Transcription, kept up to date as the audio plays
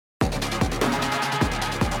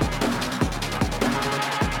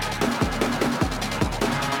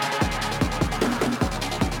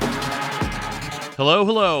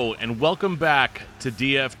Hello, and welcome back to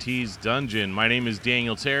DFT's Dungeon. My name is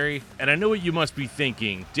Daniel Terry, and I know what you must be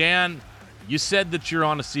thinking. Dan, you said that you're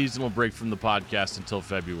on a seasonal break from the podcast until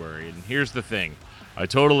February, and here's the thing. I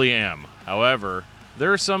totally am. However,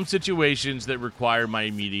 there are some situations that require my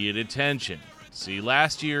immediate attention. See,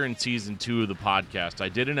 last year in Season 2 of the podcast, I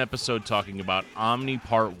did an episode talking about Omni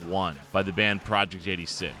Part 1 by the band Project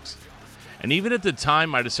 86. And even at the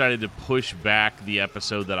time, I decided to push back the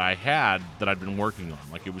episode that I'd been working on.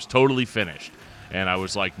 Like, it was totally finished. And I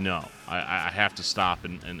was like, no, I have to stop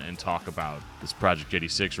and talk about this Project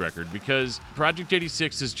 86 record, because Project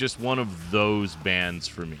 86 is just one of those bands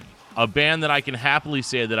for me. A band that I can happily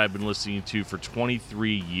say that I've been listening to for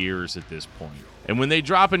 23 years at this point. And when they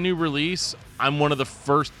drop a new release, I'm one of the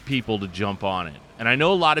first people to jump on it. And I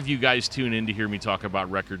know a lot of you guys tune in to hear me talk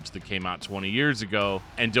about records that came out 20 years ago.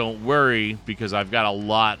 And don't worry, because I've got a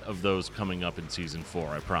lot of those coming up in Season 4,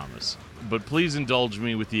 I promise. But please indulge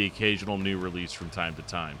me with the occasional new release from time to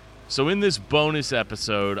time. So in this bonus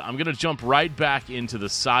episode, I'm going to jump right back into the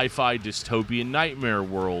sci-fi dystopian nightmare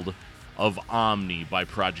world of Omni by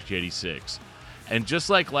Project 86. And just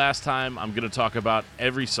like last time, I'm going to talk about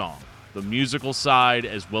every song, the musical side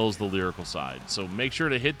as well as the lyrical side. So make sure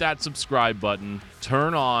to hit that subscribe button,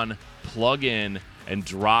 turn on, plug in, and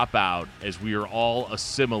drop out as we are all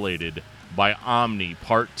assimilated by Omni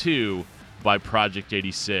Part 2 by Project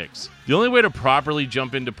 86. The only way to properly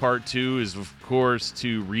jump into Part 2 is, of course,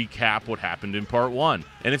 to recap what happened in Part 1.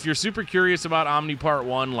 And if you're super curious about Omni Part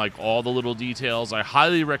 1, like all the little details, I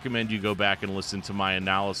highly recommend you go back and listen to my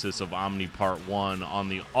analysis of Omni Part 1 on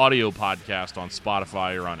the audio podcast on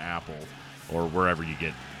Spotify or on Apple or wherever you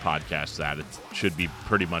get podcasts at. It should be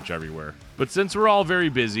pretty much everywhere. But since we're all very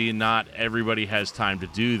busy and not everybody has time to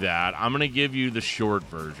do that, I'm going to give you the short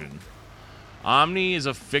version. Omni is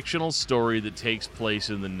a fictional story that takes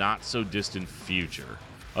place in the not-so-distant future.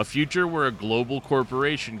 A future where a global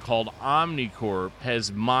corporation called OmniCorp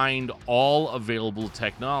has mined all available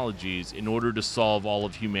technologies in order to solve all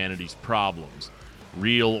of humanity's problems,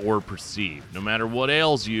 real or perceived. No matter what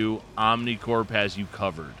ails you, OmniCorp has you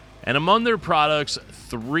covered. And among their products,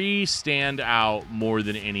 3 stand out more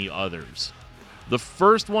than any others. The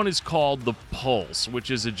first one is called the Pulse,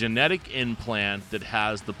 which is a genetic implant that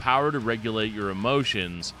has the power to regulate your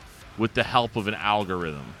emotions with the help of an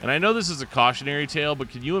algorithm. And I know this is a cautionary tale, but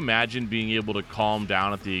can you imagine being able to calm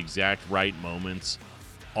down at the exact right moments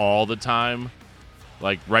all the time?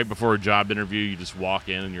 Like right before a job interview, you just walk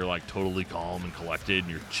in and you're like totally calm and collected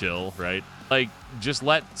and you're chill, right? Like, just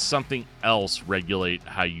let something else regulate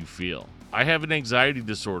how you feel. I have an anxiety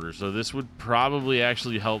disorder, so this would probably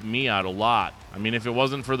actually help me out a lot. I mean, if it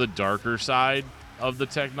wasn't for the darker side of the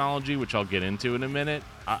technology, which I'll get into in a minute,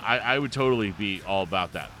 I would totally be all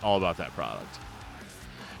about that product.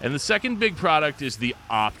 And the second big product is the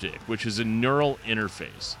Optic, which is a neural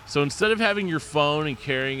interface. So instead of having your phone and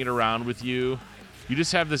carrying it around with you, you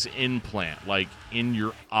just have this implant, like in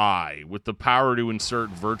your eye, with the power to insert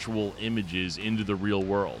virtual images into the real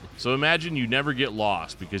world. So imagine you never get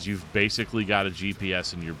lost because you've basically got a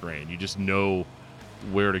GPS in your brain. You just know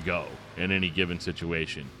where to go in any given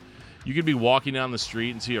situation. You could be walking down the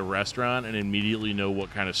street and see a restaurant and immediately know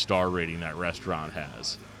what kind of star rating that restaurant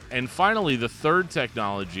has. And finally, the third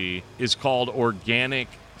technology is called organic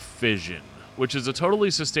fission, which is a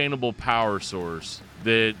totally sustainable power source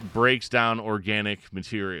that breaks down organic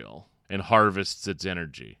material and harvests its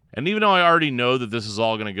energy. And even though I already know that this is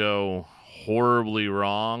all going to go horribly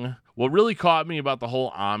wrong, what really caught me about the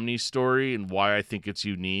whole Omni story and why I think it's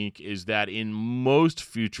unique is that in most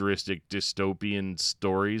futuristic dystopian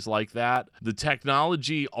stories like that, the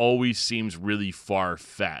technology always seems really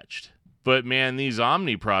far-fetched. But man, these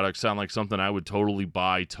Omni products sound like something I would totally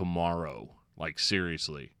buy tomorrow. Like,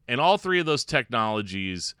 seriously. And all 3 of those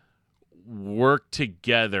technologies work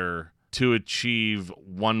together to achieve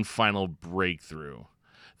one final breakthrough.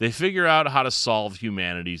 They figure out how to solve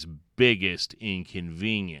humanity's biggest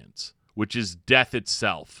inconvenience, which is death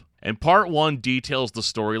itself. And Part 1 details the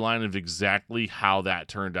storyline of exactly how that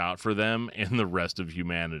turned out for them and the rest of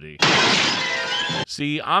humanity.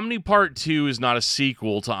 See, Omni Part 2 is not a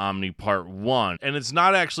sequel to Omni Part 1, and it's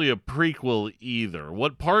not actually a prequel either.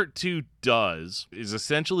 What Part 2 does is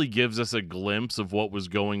essentially gives us a glimpse of what was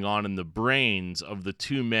going on in the brains of the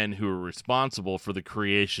 2 men who were responsible for the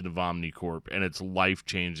creation of OmniCorp and its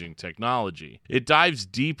life-changing technology. It dives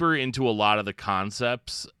deeper into a lot of the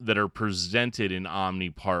concepts that are presented in Omni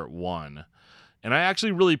Part 1. And I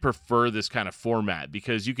actually really prefer this kind of format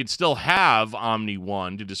because you can still have Omni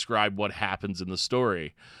 1 to describe what happens in the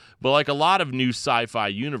story. But like a lot of new sci-fi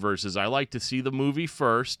universes, I like to see the movie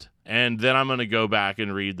first, and then I'm going to go back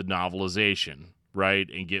and read the novelization. right,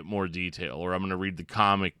 and get more detail, or I'm going to read the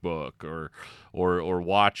comic book, or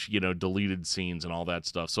watch, deleted scenes and all that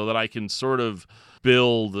stuff, so that I can sort of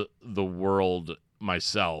build the world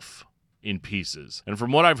myself in pieces. And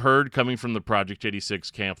from what I've heard coming from the Project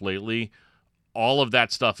 86 camp lately, all of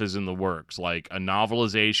that stuff is in the works, like a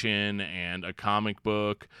novelization and a comic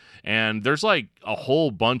book. And there's like a whole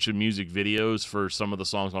bunch of music videos for some of the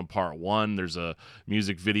songs on part 1. There's a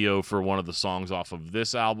music video for one of the songs off of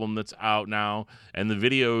this album that's out now. And the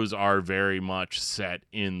videos are very much set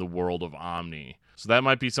in the world of Omni. So that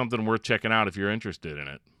might be something worth checking out if you're interested in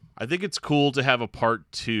it. I think it's cool to have a part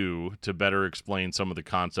 2 to better explain some of the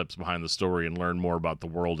concepts behind the story and learn more about the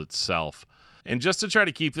world itself. And just to try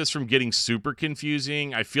to keep this from getting super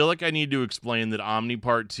confusing, I feel like I need to explain that Omni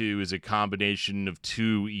Part 2 is a combination of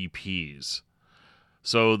 2 EPs.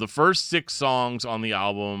 So the first 6 songs on the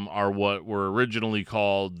album are what were originally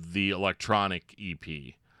called the Electronic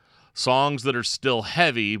EP. Songs that are still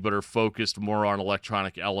heavy, but are focused more on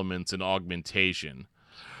electronic elements and augmentation.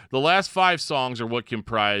 The last 5 songs are what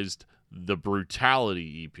comprised the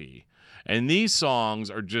Brutality EP. And these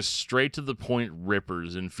songs are just straight to the point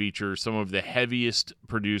rippers and feature some of the heaviest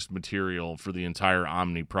produced material for the entire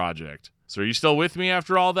Omni project. So are you still with me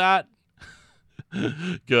after all that?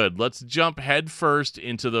 Good. Let's jump head first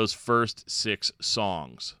into those first 6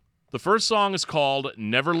 songs. The first song is called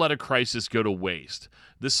Never Let a Crisis Go to Waste.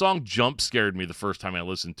 This song jump scared me the first time I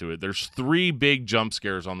listened to it. There's 3 big jump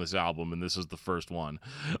scares on this album, and this is the first one.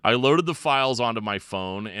 I loaded the files onto my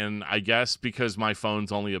phone, and I guess because my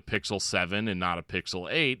phone's only a Pixel 7 and not a Pixel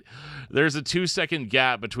 8, there's a 2-second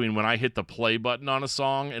gap between when I hit the play button on a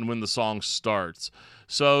song and when the song starts.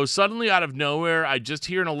 So suddenly out of nowhere, I just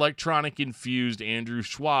hear an electronic-infused Andrew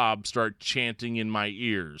Schwab start chanting in my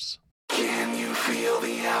ears. Can you feel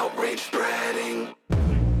the outrage spreading?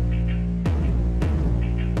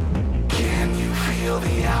 Can you feel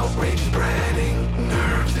the outrage spreading?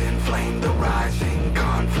 Nerves inflame the rising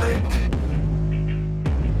conflict.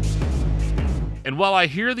 And while I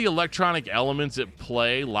hear the electronic elements at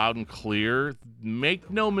play loud and clear, make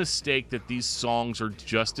no mistake that these songs are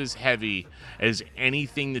just as heavy as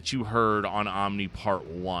anything that you heard on Omni Part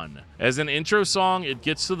 1. As an intro song, it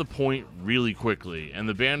gets to the point really quickly, and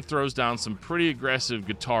the band throws down some pretty aggressive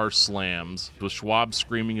guitar slams, with Schwab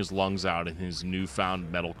screaming his lungs out in his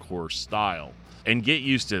newfound metalcore style. And get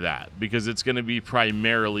used to that, because it's going to be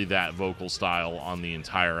primarily that vocal style on the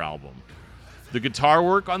entire album. The guitar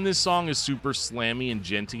work on this song is super slammy and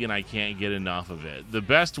djenty, and I can't get enough of it. The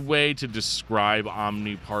best way to describe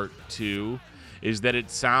Omni Part 2 is that it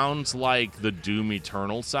sounds like the Doom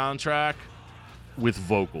Eternal soundtrack with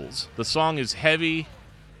vocals. The song is heavy,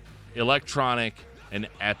 electronic, and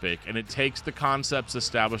epic, and it takes the concepts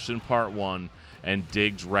established in Part 1 and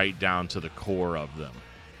digs right down to the core of them.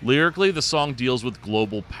 Lyrically, the song deals with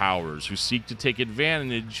global powers who seek to take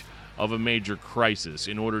advantage of a major crisis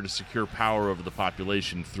in order to secure power over the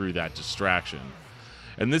population through that distraction.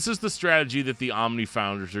 And this is the strategy that the Omni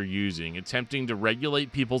founders are using, attempting to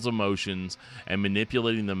regulate people's emotions and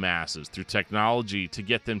manipulating the masses through technology to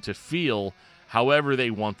get them to feel however they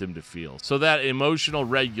want them to feel. So that emotional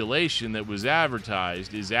regulation that was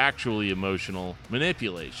advertised is actually emotional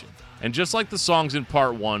manipulation. And just like the songs in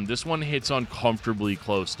Part 1, this one hits uncomfortably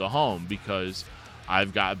close to home because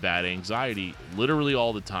I've got bad anxiety literally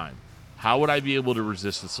all the time. How would I be able to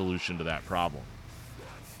resist the solution to that problem?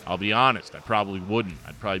 I'll be honest, I probably wouldn't.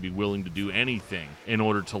 I'd probably be willing to do anything in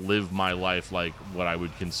order to live my life like what I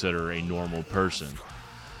would consider a normal person.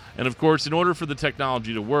 And of course, in order for the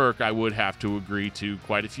technology to work, I would have to agree to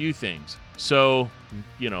quite a few things. So,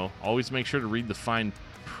 always make sure to read the fine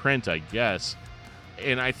print, I guess.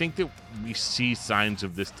 And I think that we see signs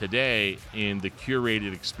of this today in the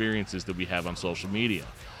curated experiences that we have on social media.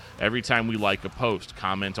 Every time we like a post,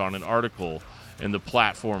 comment on an article, and the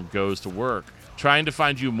platform goes to work, trying to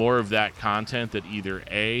find you more of that content that either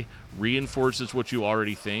A, reinforces what you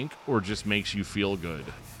already think, or just makes you feel good,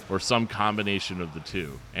 or some combination of the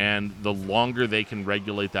two. And the longer they can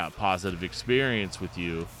regulate that positive experience with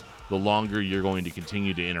you, the longer you're going to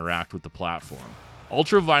continue to interact with the platform.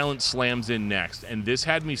 Ultraviolent slams in next, and this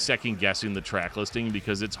had me second-guessing the track listing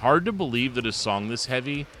because it's hard to believe that a song this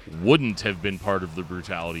heavy wouldn't have been part of the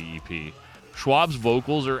Brutality EP. Schwab's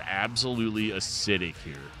vocals are absolutely acidic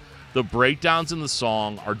here. The breakdowns in the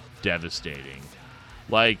song are devastating.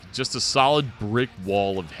 Like, just a solid brick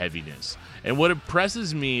wall of heaviness. And what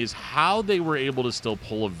impresses me is how they were able to still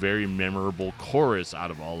pull a very memorable chorus out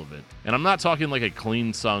of all of it. And I'm not talking like a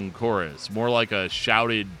clean-sung chorus, more like a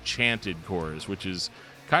shouted, chanted chorus, which is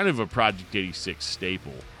kind of a Project 86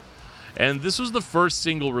 staple. And this was the first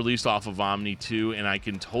single released off of Omni 2, and I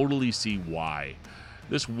can totally see why.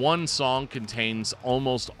 This one song contains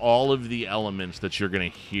almost all of the elements that you're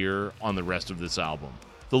going to hear on the rest of this album.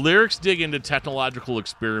 The lyrics dig into technological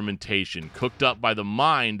experimentation cooked up by the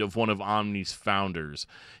mind of one of Omni's founders.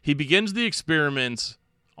 He begins the experiments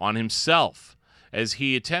on himself as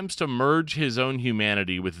he attempts to merge his own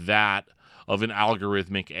humanity with that of an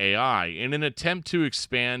algorithmic AI in an attempt to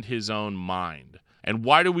expand his own mind. And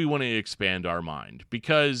why do we want to expand our mind?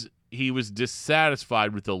 Because he was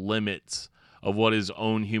dissatisfied with the limits of what his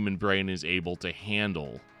own human brain is able to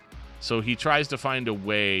handle. So he tries to find a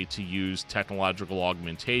way to use technological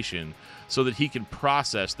augmentation so that he can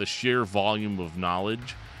process the sheer volume of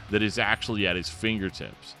knowledge that is actually at his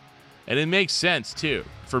fingertips. And it makes sense, too.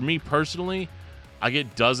 For me personally, I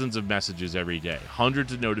get dozens of messages every day,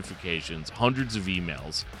 hundreds of notifications, hundreds of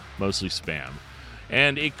emails, mostly spam.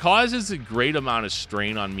 And it causes a great amount of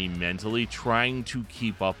strain on me mentally trying to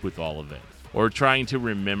keep up with all of it, or trying to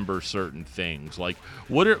remember certain things. Like,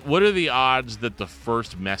 what are the odds that the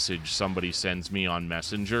first message somebody sends me on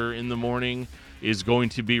Messenger in the morning is going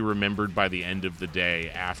to be remembered by the end of the day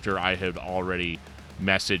after I had already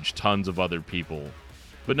messaged tons of other people?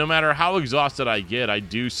 But no matter how exhausted I get, I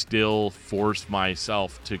do still force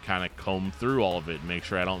myself to kind of comb through all of it and make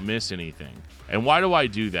sure I don't miss anything. And why do I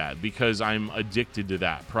do that? Because I'm addicted to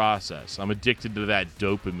that process. I'm addicted to that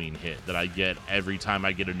dopamine hit that I get every time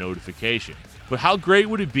I get a notification. But how great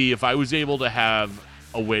would it be if I was able to have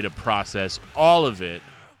a way to process all of it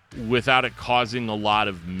without it causing a lot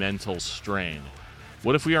of mental strain?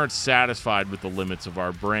 What if we aren't satisfied with the limits of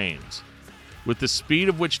our brains? With the speed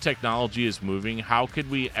of which technology is moving, how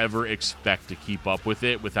could we ever expect to keep up with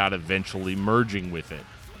it without eventually merging with it?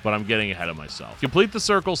 But I'm getting ahead of myself. Complete the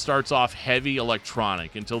Circle starts off heavy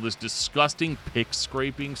electronic until this disgusting pick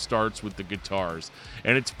scraping starts with the guitars,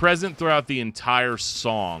 and it's present throughout the entire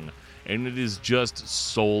song, and it is just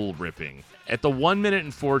soul-ripping. At the 1 minute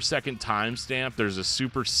and 4 second timestamp, there's a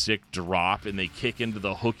super sick drop, and they kick into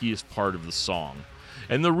the hookiest part of the song.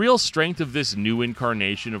 And the real strength of this new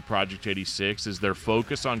incarnation of Project 86 is their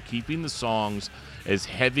focus on keeping the songs as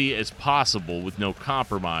heavy as possible with no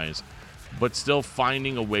compromise, but still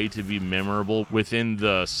finding a way to be memorable within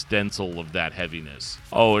the stencil of that heaviness.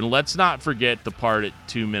 Oh, and let's not forget the part at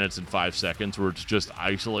 2 minutes and 5 seconds where it's just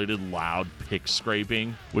isolated loud pick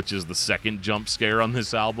scraping, which is the second jump scare on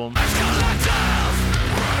this album.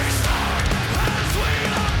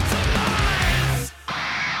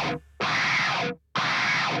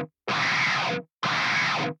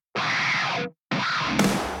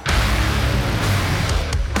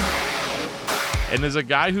 And as a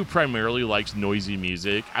guy who primarily likes noisy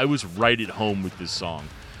music, I was right at home with this song.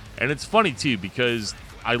 And it's funny too, because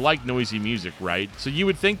I like noisy music, right? So you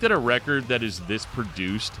would think that a record that is this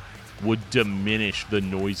produced would diminish the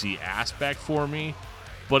noisy aspect for me,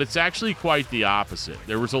 but it's actually quite the opposite.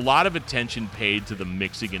 There was a lot of attention paid to the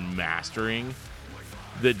mixing and mastering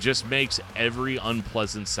that just makes every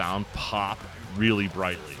unpleasant sound pop really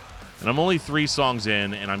brightly. And I'm only 3 songs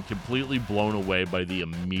in, and I'm completely blown away by the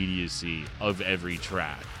immediacy of every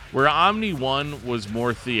track. Where Omni 1 was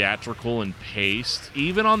more theatrical and paced,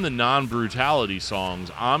 even on the non-brutality songs,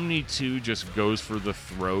 Omni 2 just goes for the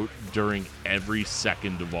throat during every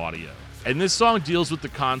second of audio. And this song deals with the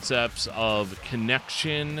concepts of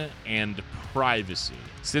connection and privacy.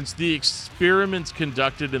 Since the experiments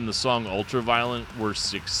conducted in the song Ultraviolent were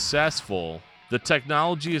successful, the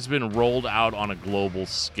technology has been rolled out on a global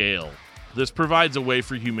scale. This provides a way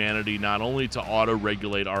for humanity not only to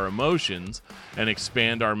auto-regulate our emotions and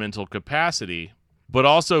expand our mental capacity, but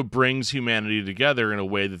also brings humanity together in a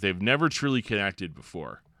way that they've never truly connected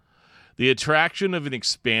before. The attraction of an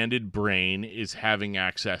expanded brain is having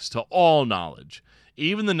access to all knowledge,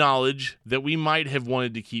 even the knowledge that we might have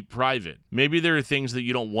wanted to keep private. Maybe there are things that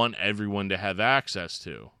you don't want everyone to have access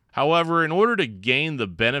to. However, in order to gain the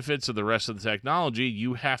benefits of the rest of the technology,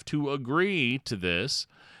 you have to agree to this,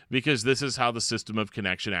 because this is how the system of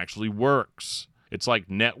connection actually works. It's like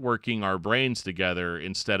networking our brains together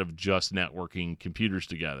instead of just networking computers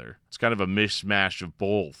together. It's kind of a mishmash of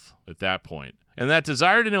both at that point. And that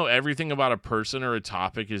desire to know everything about a person or a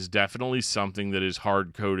topic is definitely something that is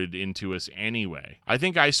hard-coded into us anyway. I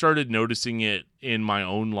think I started noticing it in my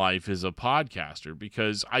own life as a podcaster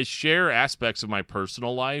because I share aspects of my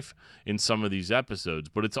personal life in some of these episodes,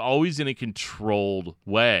 but it's always in a controlled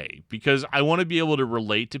way because I want to be able to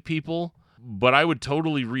relate to people, but I would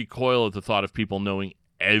totally recoil at the thought of people knowing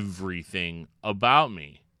everything about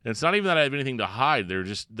me. And it's not even that I have anything to hide. They're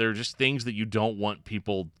just things that you don't want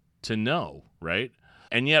people to know, right?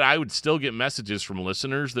 And yet I would still get messages from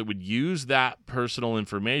listeners that would use that personal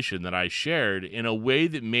information that I shared in a way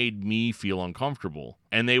that made me feel uncomfortable.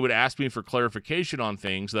 And they would ask me for clarification on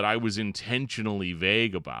things that I was intentionally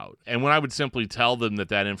vague about. And when I would simply tell them that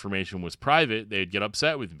that information was private, they'd get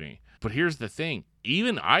upset with me. But here's the thing.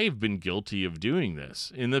 Even I've been guilty of doing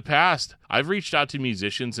this. In the past, I've reached out to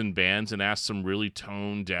musicians and bands and asked some really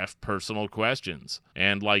tone-deaf personal questions.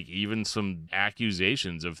 And even some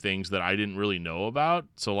accusations of things that I didn't really know about.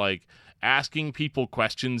 So asking people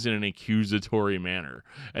questions in an accusatory manner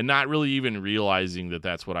and not really even realizing that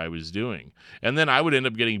that's what I was doing. And then I would end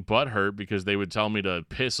up getting butthurt because they would tell me to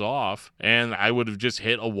piss off, and I would have just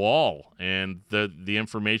hit a wall, and the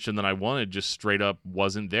information that I wanted just straight up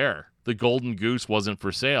wasn't there. The golden goose wasn't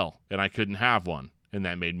for sale, and I couldn't have one. And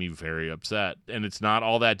that made me very upset. And it's not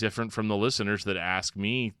all that different from the listeners that ask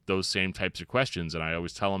me those same types of questions. And I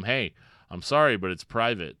always tell them, hey, I'm sorry, but it's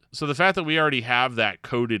private. So the fact that we already have that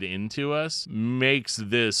coded into us makes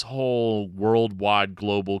this whole worldwide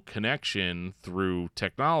global connection through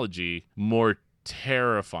technology more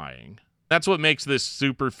terrifying. That's what makes this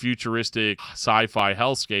super futuristic sci-fi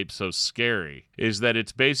hellscape so scary, is that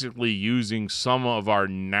it's basically using some of our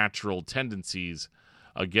natural tendencies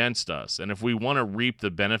against us. And if we want to reap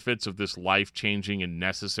the benefits of this life-changing and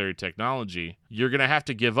necessary technology, you're going to have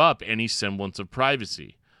to give up any semblance of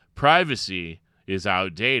privacy. Privacy is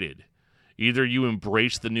outdated. Either you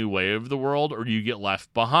embrace the new way of the world or you get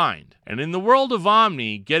left behind. And in the world of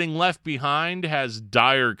Omni, getting left behind has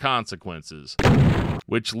dire consequences,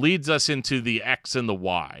 which leads us into the X and the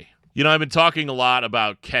Y. I've been talking a lot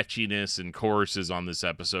about catchiness and choruses on this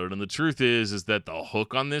episode, and the truth is that the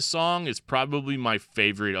hook on this song is probably my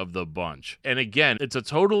favorite of the bunch. And again, it's a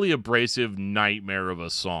totally abrasive nightmare of a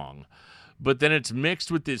song. But then it's mixed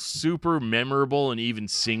with this super memorable and even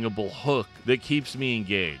singable hook that keeps me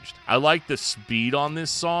engaged. I like the speed on this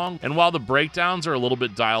song, and while the breakdowns are a little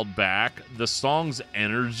bit dialed back, the song's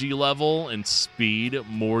energy level and speed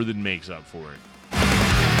more than makes up for it.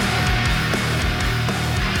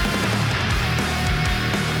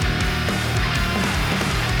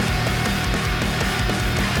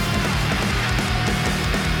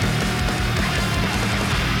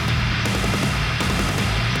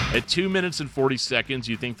 At 2 minutes and 40 seconds,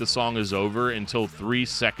 you think the song is over until 3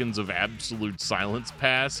 seconds of absolute silence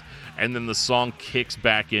pass, and then the song kicks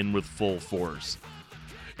back in with full force.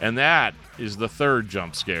 And that is the third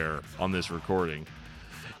jump scare on this recording.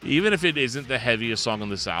 Even if it isn't the heaviest song on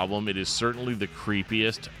this album, it is certainly the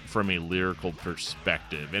creepiest from a lyrical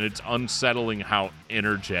perspective, and it's unsettling how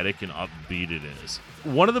energetic and upbeat it is.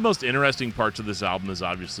 One of the most interesting parts of this album is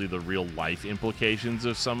obviously the real-life implications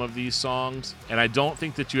of some of these songs, and I don't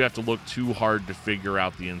think that you have to look too hard to figure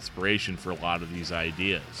out the inspiration for a lot of these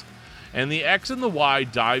ideas. And the X and the Y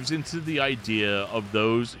dives into the idea of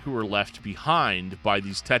those who are left behind by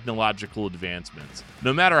these technological advancements.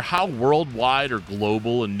 No matter how worldwide or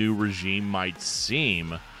global a new regime might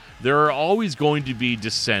seem, there are always going to be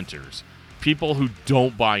dissenters, people who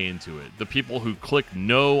don't buy into it, the people who click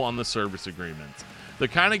no on the service agreements, the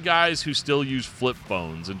kind of guys who still use flip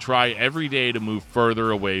phones and try every day to move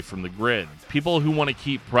further away from the grid, people who want to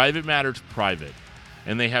keep private matters private,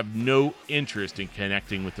 and they have no interest in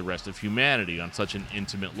connecting with the rest of humanity on such an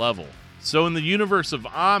intimate level. So in the universe of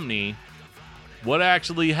Omni, what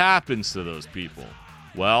actually happens to those people?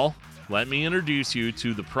 Well, let me introduce you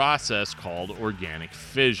to the process called organic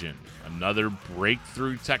fission, another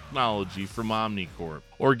breakthrough technology from OmniCorp.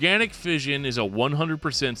 Organic fission is a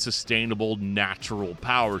 100% sustainable natural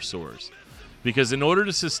power source. Because in order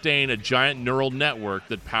to sustain a giant neural network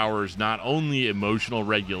that powers not only emotional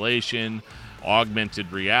regulation,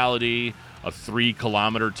 augmented reality, a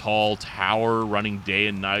 3-kilometer tall tower running day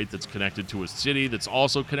and night that's connected to a city that's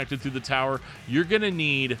also connected through the tower, you're going to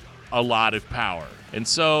need a lot of power. And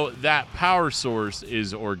so that power source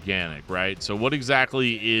is organic, right? So what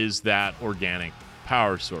exactly is that organic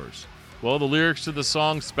power source? Well, the lyrics to the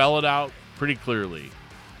song spell it out pretty clearly.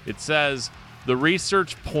 It says, the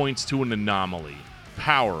research points to an anomaly.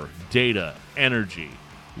 Power, data, energy,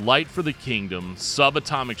 light for the kingdom,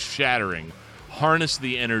 subatomic shattering, harness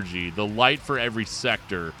the energy, the light for every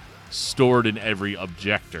sector, stored in every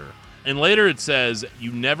objector. And later it says,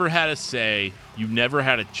 you never had a say, you never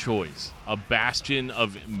had a choice, a bastion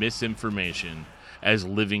of misinformation as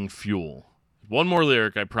living fuel. One more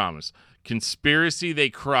lyric, I promise. Conspiracy they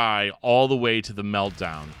cry all the way to the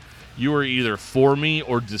meltdown. You are either for me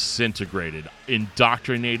or disintegrated,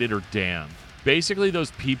 indoctrinated or damned. Basically,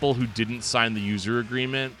 those people who didn't sign the user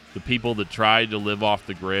agreement, the people that tried to live off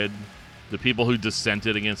the grid, the people who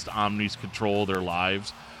dissented against Omni's control of their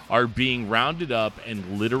lives, are being rounded up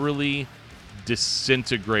and literally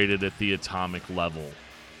disintegrated at the atomic level.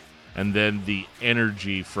 And then the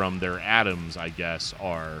energy from their atoms, I guess,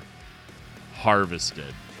 are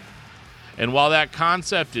harvested. And while that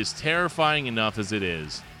concept is terrifying enough as it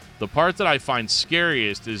is, the part that I find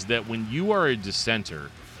scariest is that when you are a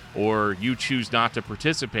dissenter, or you choose not to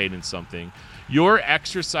participate in something, you're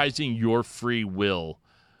exercising your free will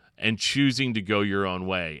and choosing to go your own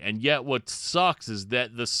way. And yet what sucks is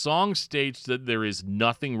that the song states that there is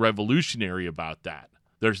nothing revolutionary about that.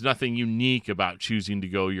 There's nothing unique about choosing to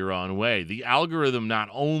go your own way. The algorithm not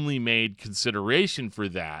only made consideration for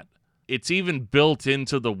that, it's even built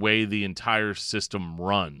into the way the entire system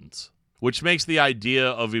runs, which makes the idea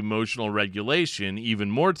of emotional regulation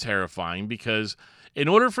even more terrifying, because in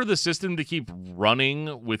order for the system to keep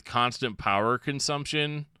running with constant power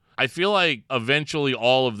consumption, I feel like eventually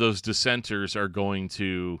all of those dissenters are going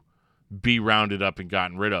to be rounded up and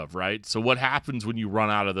gotten rid of, right? So what happens when you run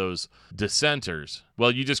out of those dissenters?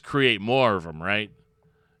 Well, you just create more of them, right?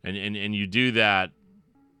 And you do that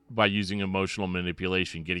by using emotional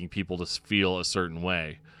manipulation, getting people to feel a certain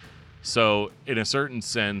way. So in a certain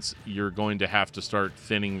sense, you're going to have to start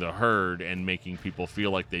thinning the herd and making people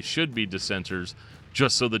feel like they should be dissenters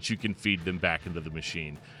just so that you can feed them back into the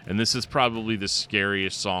machine. And this is probably the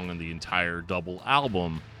scariest song in the entire double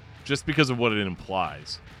album, just because of what it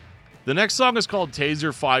implies. The next song is called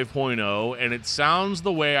Taser 5.0, and it sounds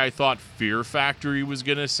the way I thought Fear Factory was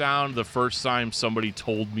going to sound the first time somebody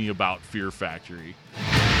told me about Fear Factory.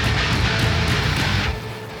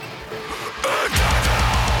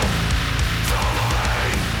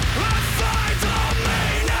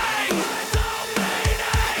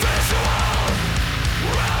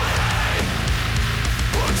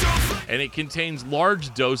 And it contains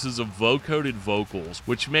large doses of vocoded vocals,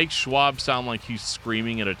 which makes Schwab sound like he's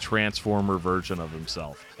screaming at a Transformer version of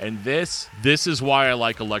himself. And this is why I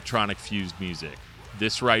like electronic fused music.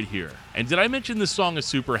 This right here. And did I mention this song is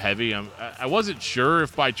super heavy? I wasn't sure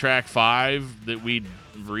if by track 5 that we'd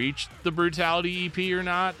reached the Brutality EP or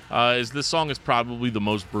not, as this song is probably the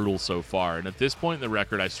most brutal so far. And at this point in the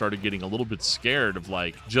record, I started getting a little bit scared of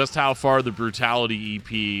like just how far the Brutality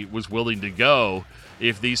EP was willing to go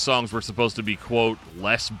if these songs were supposed to be, quote,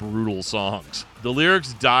 less brutal songs. The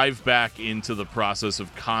lyrics dive back into the process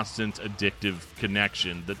of constant addictive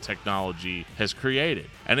connection that technology has created.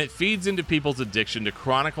 And it feeds into people's addiction to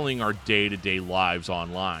chronicling our day-to-day lives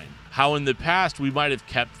online. How in the past we might have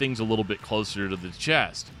kept things a little bit closer to the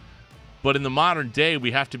chest. But in the modern day,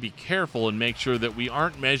 we have to be careful and make sure that we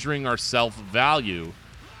aren't measuring our self-value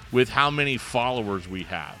with how many followers we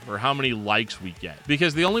have or how many likes we get.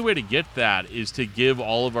 Because the only way to get that is to give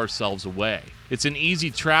all of ourselves away. It's an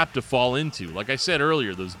easy trap to fall into. Like I said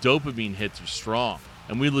earlier, those dopamine hits are strong,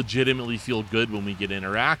 and we legitimately feel good when we get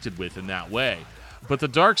interacted with in that way. But the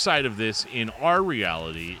dark side of this in our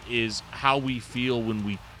reality is how we feel when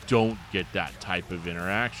we don't get that type of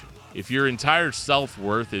interaction. If your entire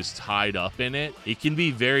self-worth is tied up in it, it can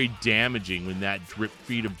be very damaging when that drip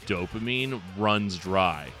feed of dopamine runs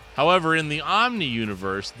dry. However, in the Omni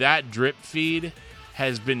universe, that drip feed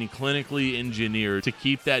has been clinically engineered to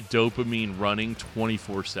keep that dopamine running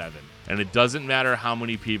 24/7. And it doesn't matter how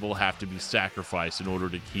many people have to be sacrificed in order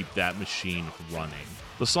to keep that machine running.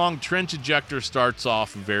 The song Trench Ejector starts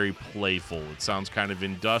off very playful. It sounds kind of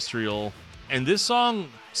industrial. And this song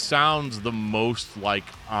sounds the most like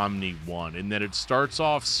Omni 1 in that it starts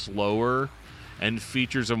off slower and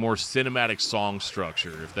features a more cinematic song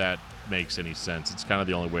structure, if that makes any sense. It's kind of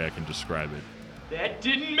the only way I can describe it. That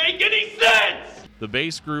didn't make any sense! The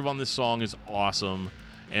bass groove on this song is awesome,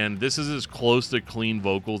 and this is as close to clean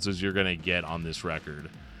vocals as you're going to get on this record.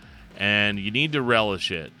 And you need to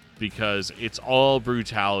relish it, because it's all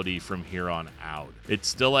brutality from here on out. It's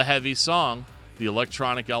still a heavy song. The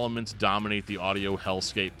electronic elements dominate the audio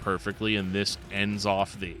hellscape perfectly, and this ends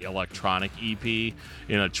off the electronic EP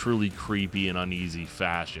in a truly creepy and uneasy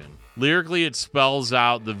fashion. Lyrically, it spells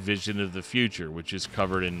out the vision of the future, which is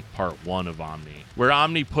covered in part 1 of Omni, where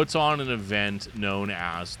Omni puts on an event known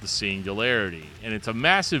as the Singularity. And it's a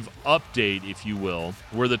massive update, if you will,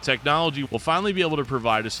 where the technology will finally be able to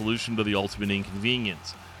provide a solution to the ultimate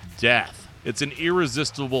inconvenience: death. It's an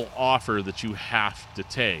irresistible offer that you have to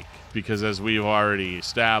take, because as we've already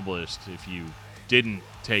established, if you didn't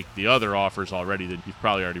take the other offers already, then you've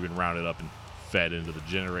probably already been rounded up and fed into the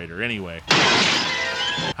generator anyway.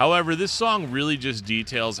 However, this song really just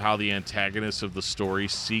details how the antagonists of the story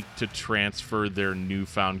seek to transfer their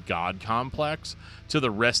newfound God complex to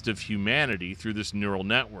the rest of humanity through this neural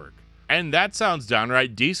network. And that sounds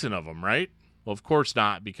downright decent of them, right? Well, of course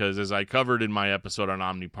not, because as I covered in my episode on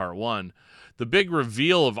Omni Part 1, the big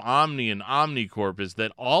reveal of Omni and Omnicorp is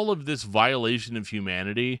that all of this violation of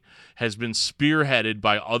humanity has been spearheaded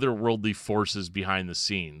by otherworldly forces behind the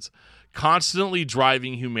scenes, constantly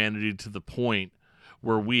driving humanity to the point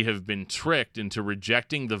where we have been tricked into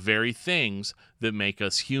rejecting the very things that make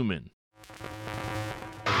us human.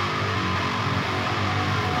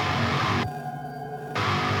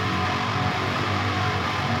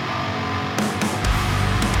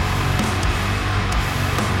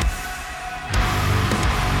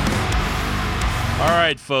 All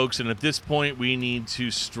right, folks, and at this point we need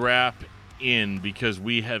to strap in because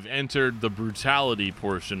we have entered the brutality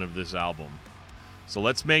portion of this album. So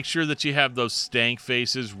let's make sure that you have those stank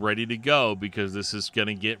faces ready to go because this is going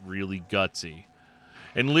to get really gutsy.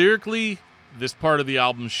 And lyrically, this part of the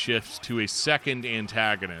album shifts to a second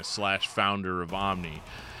antagonist / founder of Omni.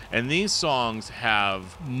 And these songs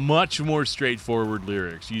have much more straightforward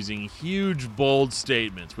lyrics using huge, bold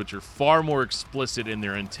statements which are far more explicit in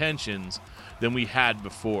their intentions than we had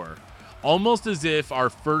before. Almost as if our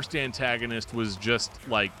first antagonist was just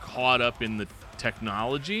like caught up in the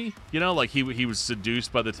technology, like he was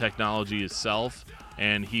seduced by the technology itself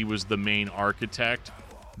and he was the main architect,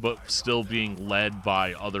 but still being led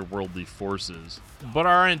by otherworldly forces. But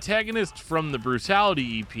our antagonist from the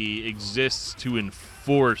Brutality EP exists to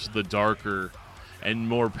enforce the darker and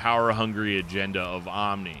more power-hungry agenda of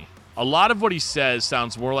Omni. A lot of what he says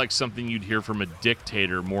sounds more like something you'd hear from a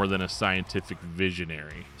dictator more than a scientific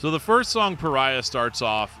visionary. So the first song, Pariah, starts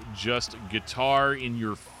off just guitar in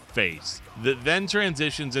your face, that then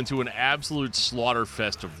transitions into an absolute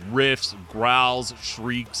slaughterfest of riffs, growls,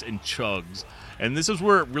 shrieks, and chugs. And this is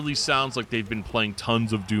where it really sounds like they've been playing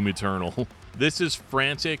tons of Doom Eternal. This is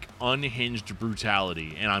frantic, unhinged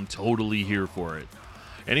brutality, and I'm totally here for it.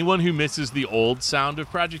 Anyone who misses the old sound of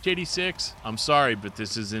Project 86, I'm sorry, but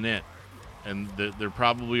this isn't it. And there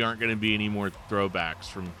probably aren't going to be any more throwbacks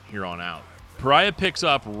from here on out. Pariah picks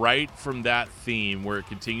up right from that theme where it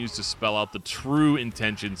continues to spell out the true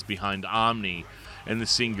intentions behind Omni and the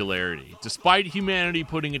Singularity. Despite humanity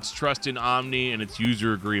putting its trust in Omni and its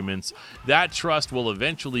user agreements, that trust will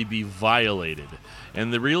eventually be violated,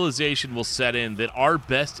 and the realization will set in that our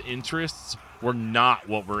best interests were not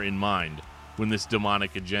what were in mind when this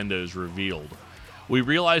demonic agenda is revealed. We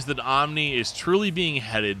realize that Omni is truly being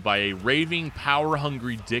headed by a raving,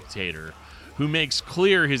 power-hungry dictator who makes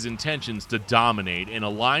clear his intentions to dominate and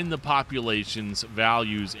align the population's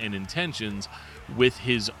values and intentions with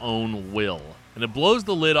his own will. And it blows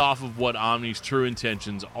the lid off of what Omni's true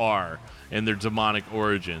intentions are and their demonic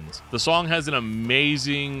origins. The song has an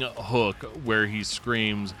amazing hook where he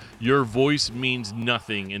screams, "Your voice means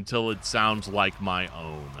nothing until it sounds like my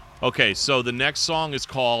own." Okay, so the next song is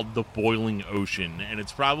called The Boiling Ocean, and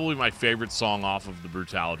it's probably my favorite song off of the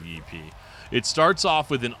Brutality EP. It starts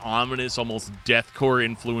off with an ominous, almost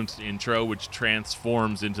deathcore-influenced intro, which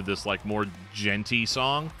transforms into this more genty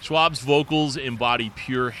song. Schwab's vocals embody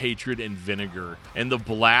pure hatred and vinegar, and the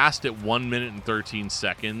blast at 1 minute and 13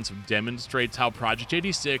 seconds demonstrates how Project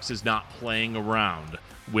 86 is not playing around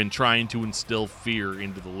when trying to instill fear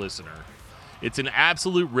into the listener. It's an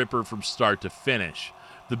absolute ripper from start to finish.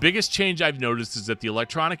 The biggest change I've noticed is that the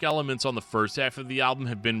electronic elements on the first half of the album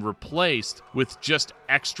have been replaced with just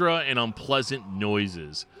extra and unpleasant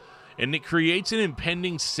noises. And it creates an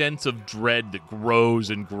impending sense of dread that grows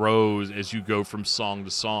and grows as you go from song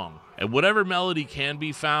to song. And whatever melody can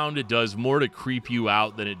be found, it does more to creep you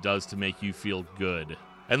out than it does to make you feel good.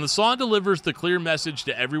 And the song delivers the clear message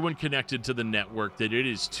to everyone connected to the network that it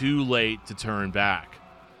is too late to turn back.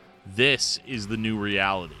 This is the new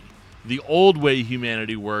reality. The old way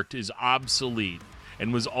humanity worked is obsolete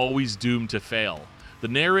and was always doomed to fail. The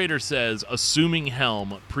narrator says, assuming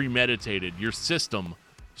helm, premeditated, your system,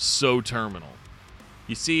 so terminal.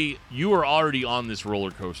 You see, you are already on this roller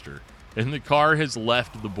coaster, and the car has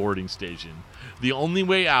left the boarding station. The only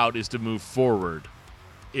way out is to move forward,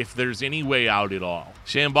 if there's any way out at all.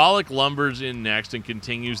 Shambolic lumbers in next and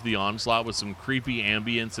continues the onslaught with some creepy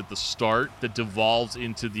ambience at the start that devolves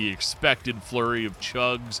into the expected flurry of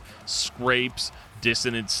chugs, scrapes,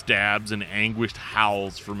 dissonant stabs, and anguished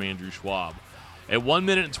howls from Andrew Schwab. At 1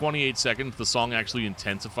 minute and 28 seconds, the song actually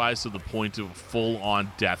intensifies to the point of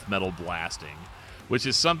full-on death metal blasting, which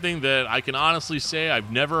is something that I can honestly say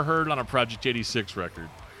I've never heard on a Project 86 record.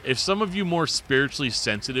 If some of you more spiritually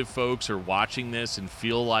sensitive folks are watching this and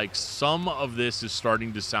feel like some of this is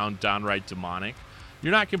starting to sound downright demonic,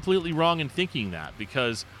 you're not completely wrong in thinking that,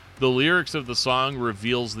 because the lyrics of the song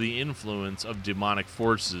reveals the influence of demonic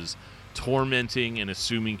forces tormenting and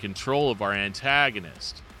assuming control of our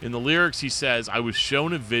antagonist. In the lyrics, he says, "I was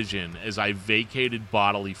shown a vision as I vacated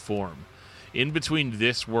bodily form, in between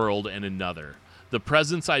this world and another. The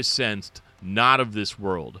presence I sensed, not of this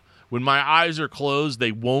world. When my eyes are closed,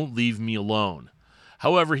 they won't leave me alone."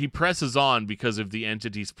 However, he presses on because of the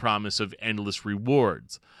entity's promise of endless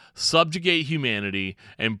rewards. Subjugate humanity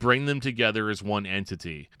and bring them together as one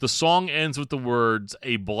entity. The song ends with the words,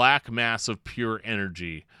 "A black mass of pure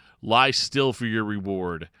energy. Lie still for your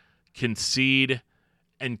reward. Concede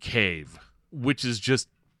and cave," which is just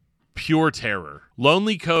pure terror.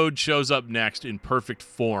 Lonely Code shows up next in perfect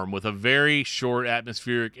form with a very short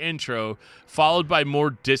atmospheric intro, followed by more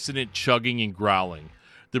dissonant chugging and growling.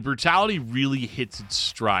 The brutality really hits its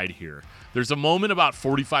stride here. There's a moment about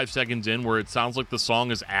 45 seconds in where it sounds like the song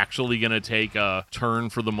is actually going to take a turn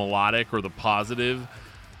for the melodic or the positive,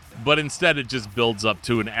 but instead it just builds up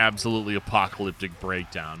to an absolutely apocalyptic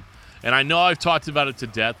breakdown. And I know I've talked about it to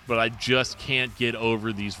death, but I just can't get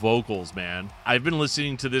over these vocals, man. I've been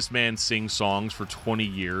listening to this man sing songs for 20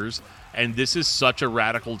 years, and this is such a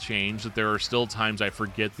radical change that there are still times I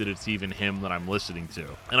forget that it's even him that I'm listening to.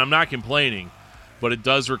 And I'm not complaining, but it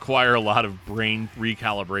does require a lot of brain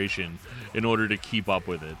recalibration in order to keep up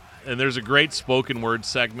with it. And there's a great spoken word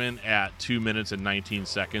segment at 2 minutes and 19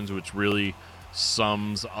 seconds, which really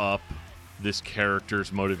sums up this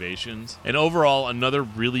character's motivations. And overall, another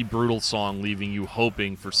really brutal song leaving you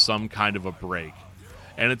hoping for some kind of a break.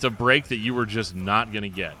 And it's a break that you were just not going to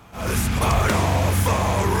get.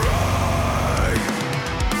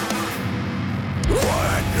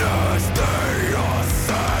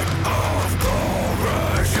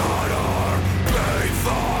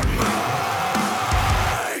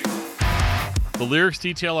 The lyrics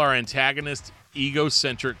detail our antagonist's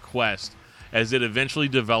egocentric quest as it eventually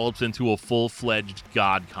develops into a full-fledged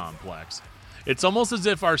god complex. It's almost as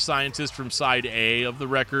if our scientist from side A of the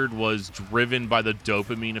record was driven by the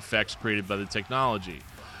dopamine effects created by the technology,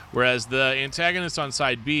 whereas the antagonist on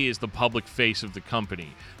side B is the public face of the company,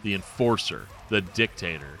 the enforcer, the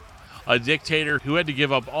dictator. A dictator who had to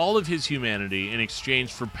give up all of his humanity in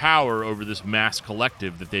exchange for power over this mass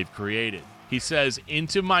collective that they've created. He says,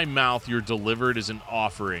 "Into my mouth you're delivered as an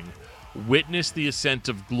offering. Witness the ascent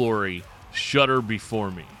of glory. Shudder before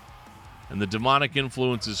me." And the demonic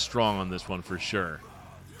influence is strong on this one for sure.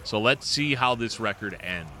 So let's see how this record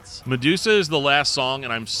ends. Medusa is the last song,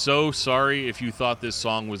 and I'm so sorry if you thought this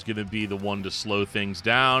song was going to be the one to slow things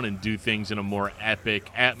down and do things in a more epic,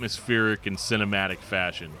 atmospheric, and cinematic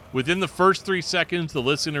fashion. Within the first 3 seconds, the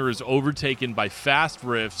listener is overtaken by fast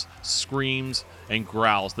riffs, screams, and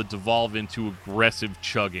growls that devolve into aggressive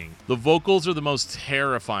chugging. The vocals are the most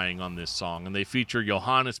terrifying on this song, and they feature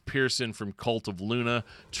Johannes Pearson from Cult of Luna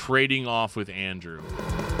trading off with Andrew.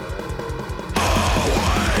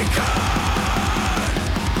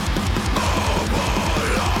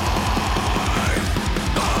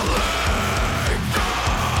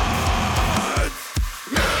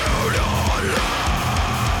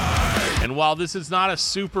 And while this is not a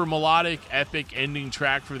super melodic, epic ending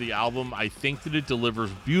track for the album, I think that it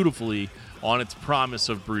delivers beautifully on its promise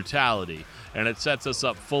of brutality, and it sets us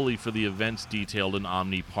up fully for the events detailed in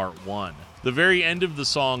Omni Part 1. The very end of the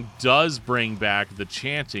song does bring back the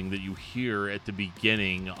chanting that you hear at the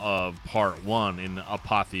beginning of Part 1 in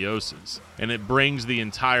Apotheosis, and it brings the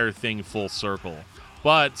entire thing full circle.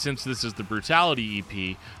 But since this is the Brutality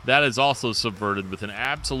EP, that is also subverted with an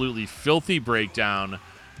absolutely filthy breakdown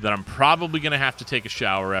that I'm probably going to have to take a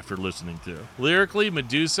shower after listening to. Lyrically,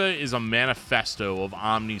 Medusa is a manifesto of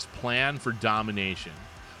Omni's plan for domination.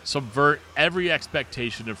 Subvert every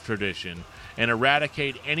expectation of tradition and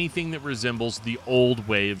eradicate anything that resembles the old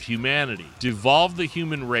way of humanity. Devolve the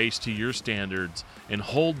human race to your standards and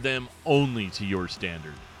hold them only to your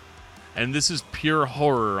standard. And this is pure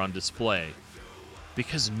horror on display,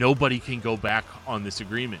 because nobody can go back on this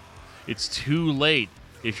agreement. It's too late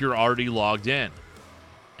if you're already logged in,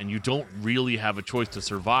 and you don't really have a choice to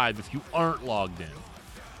survive if you aren't logged in.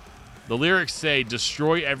 The lyrics say,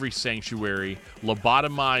 destroy every sanctuary,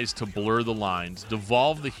 lobotomize to blur the lines,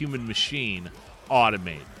 devolve the human machine,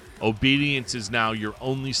 automate. Obedience is now your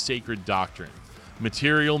only sacred doctrine.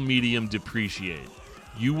 Material medium depreciate.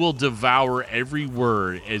 You will devour every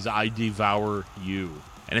word as I devour you.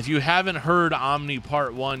 And if you haven't heard Omni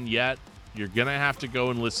Part 1 yet, you're going to have to go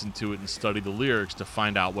and listen to it and study the lyrics to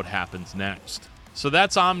find out what happens next. So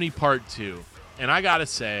that's Omni Part 2. And I gotta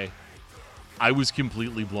say, I was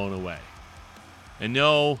completely blown away. And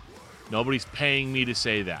no, nobody's paying me to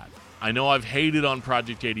say that. I know I've hated on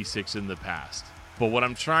Project 86 in the past. But what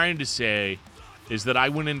I'm trying to say is that I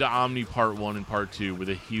went into Omni Part 1 and Part 2 with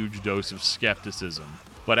a huge dose of skepticism.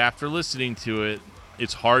 But after listening to it,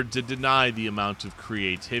 It's hard to deny the amount of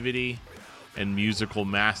creativity and musical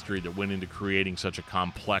mastery that went into creating such a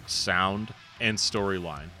complex sound and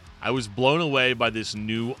storyline. I was blown away by this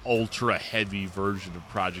new ultra-heavy version of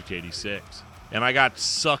Project 86, and I got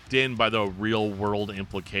sucked in by the real-world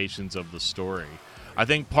implications of the story. I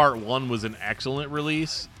think Part 1 was an excellent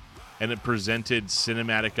release, and it presented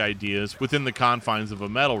cinematic ideas within the confines of a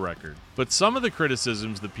metal record. But some of the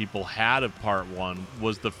criticisms that people had of Part 1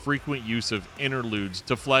 was the frequent use of interludes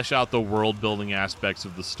to flesh out the world-building aspects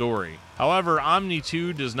of the story. However, Omni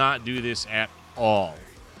 2 does not do this at all.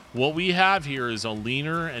 What we have here is a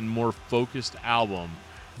leaner and more focused album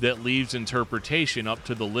that leaves interpretation up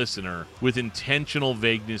to the listener, with intentional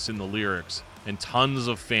vagueness in the lyrics and tons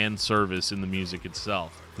of fan service in the music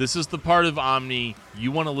itself. This is the part of Omni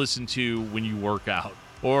you want to listen to when you work out,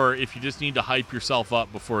 or if you just need to hype yourself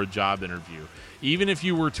up before a job interview. Even if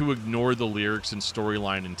you were to ignore the lyrics and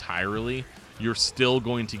storyline entirely, you're still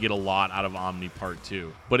going to get a lot out of Omni Part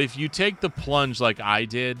 2. But if you take the plunge like I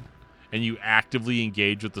did, and you actively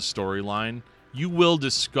engage with the storyline, you will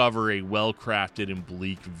discover a well-crafted and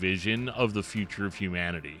bleak vision of the future of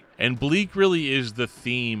humanity. And bleak really is the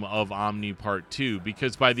theme of Omni Part 2,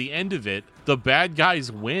 because by the end of it, the bad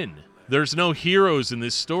guys win. There's no heroes in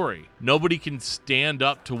this story. Nobody can stand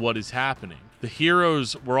up to what is happening. The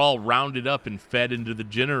heroes were all rounded up and fed into the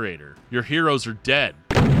generator. Your heroes are dead.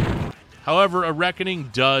 However, a reckoning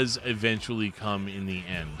does eventually come in the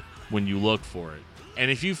end when you look for it. And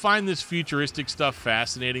if you find this futuristic stuff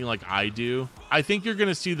fascinating like I do, I think you're going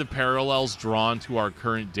to see the parallels drawn to our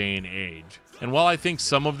current day and age. And while I think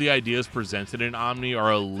some of the ideas presented in Omni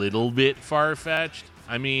are a little bit far-fetched,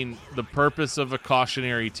 I mean, the purpose of a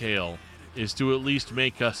cautionary tale is to at least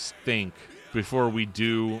make us think before we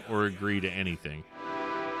do or agree to anything.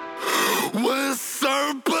 With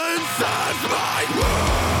serpents as my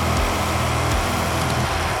word.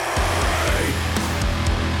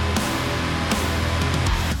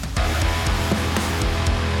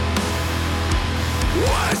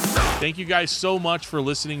 Thank you guys so much for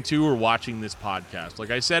listening to or watching this podcast. Like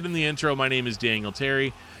I said in the intro, my name is Daniel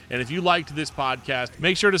Terry, and if you liked this podcast,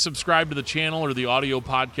 make sure to subscribe to the channel or the audio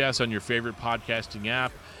podcast on your favorite podcasting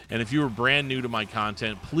app. And if you are brand new to my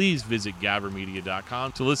content, please visit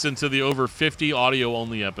gabbermedia.com to listen to the over 50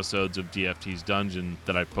 audio-only episodes of DFT's Dungeon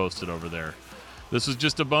that I've posted over there. This was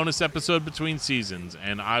just a bonus episode between seasons,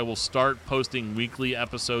 and I will start posting weekly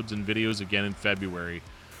episodes and videos again in February.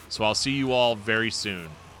 So I'll see you all very soon.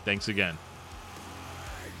 Thanks again.